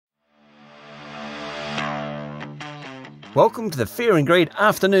Welcome to the Fear and Greed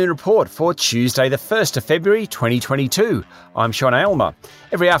Afternoon Report for Tuesday the 1st of February 2022. I'm Sean Aylmer.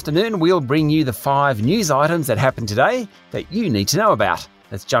 Every afternoon we'll bring you the 5 news items that happened today that you need to know about.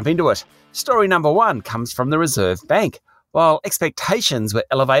 Let's jump into it. Story number 1 comes from the Reserve Bank. While expectations were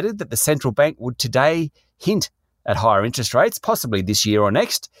elevated that the central bank would today hint at higher interest rates, possibly this year or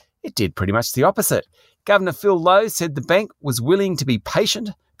next, it did pretty much the opposite. Governor Phil Lowe said the bank was willing to be patient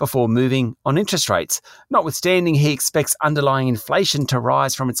before moving on interest rates, notwithstanding he expects underlying inflation to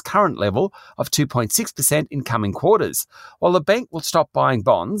rise from its current level of 2.6% in coming quarters. While the bank will stop buying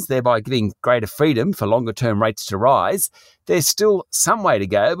bonds, thereby giving greater freedom for longer-term rates to rise, there's still some way to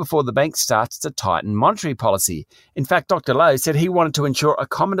go before the bank starts to tighten monetary policy. In fact, Dr. Lowe said he wanted to ensure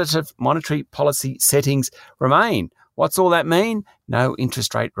accommodative monetary policy settings remain. What's all that mean? No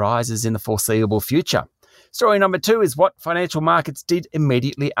interest rate rises in the foreseeable future. Story number 2 is what financial markets did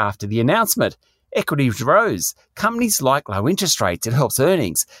immediately after the announcement. Equities rose. Companies like low interest rates. It helps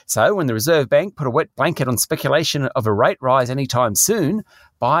earnings. So when the Reserve Bank put a wet blanket on speculation of a rate rise anytime soon,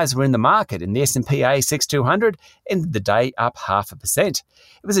 buyers were in the market and the S&P ASX 200 ended the day up 0.5%. It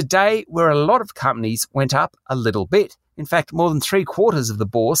was a day where a lot of companies went up a little bit. In fact, more than 3/4 of the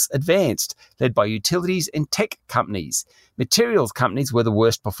bourse advanced, led by utilities and tech companies. Materials companies were the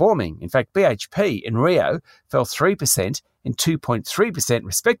worst performing. In fact, BHP and Rio fell 3% and 2.3%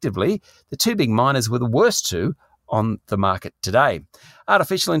 respectively. The two big miners were the worst two on the market today.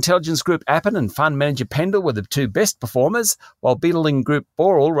 Artificial intelligence group Appen and fund manager Pendal were the two best performers, while beetling group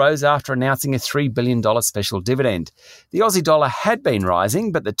Boral rose after announcing a $3 billion special dividend. The Aussie dollar had been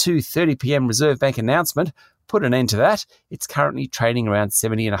rising, but the 2:30 p.m. Reserve Bank announcement put an end to that. It's currently trading around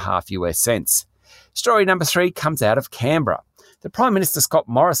 70.5 US cents. Story number 3 comes out of Canberra. The Prime Minister Scott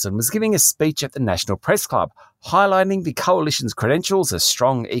Morrison was giving a speech at the National Press Club, highlighting the Coalition's credentials as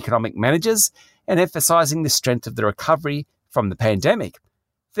strong economic managers and emphasising the strength of the recovery from the pandemic.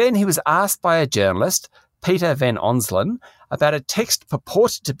 Then he was asked by a journalist, Peter Van Onselen, about a text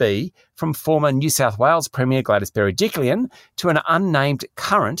purported to be from former New South Wales Premier Gladys Berejiklian to an unnamed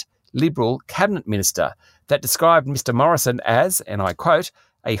current Liberal Cabinet Minister that described Mr Morrison as, and I quote,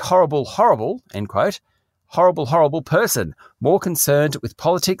 a horrible, end quote, horrible person, more concerned with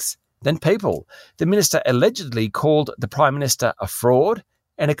politics than people. The minister allegedly called the Prime Minister a fraud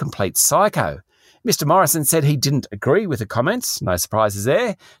and a complete psycho. Mr Morrison said he didn't agree with the comments. No surprises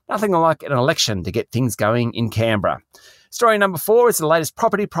there. Nothing like an election to get things going in Canberra. Story number 4 is the latest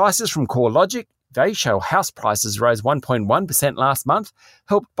property prices from CoreLogic. They show house prices rose 1.1% last month,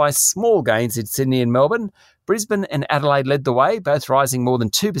 helped by small gains in Sydney and Melbourne. Brisbane and Adelaide led the way, both rising more than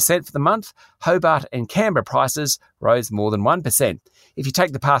 2% for the month. Hobart and Canberra prices rose more than 1%. If you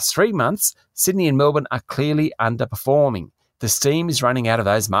take the past 3 months, Sydney and Melbourne are clearly underperforming. The steam is running out of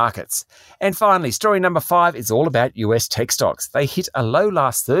those markets. And finally, story number 5 is all about US tech stocks. They hit a low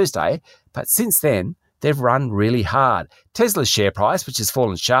last Thursday, but since then, they've run really hard. Tesla's share price, which has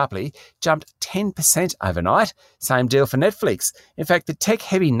fallen sharply, jumped 10% overnight. Same deal for Netflix. In fact, the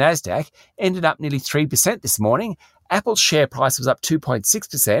tech-heavy Nasdaq ended up nearly 3% this morning. Apple's share price was up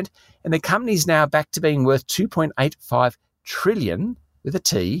 2.6%, and the company is now back to being worth $2.85 trillion, with a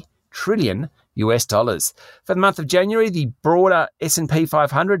T, trillion US dollars. For the month of January, the broader S&P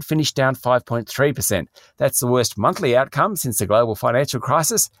 500 finished down 5.3%. That's the worst monthly outcome since the global financial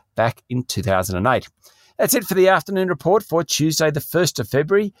crisis back in 2008. That's it for the afternoon report for Tuesday, the 1st of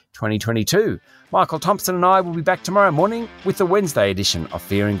February, 2022. Michael Thompson and I will be back tomorrow morning with the Wednesday edition of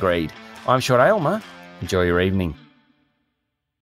Fear and Greed. I'm Sean Aylmer. Enjoy your evening.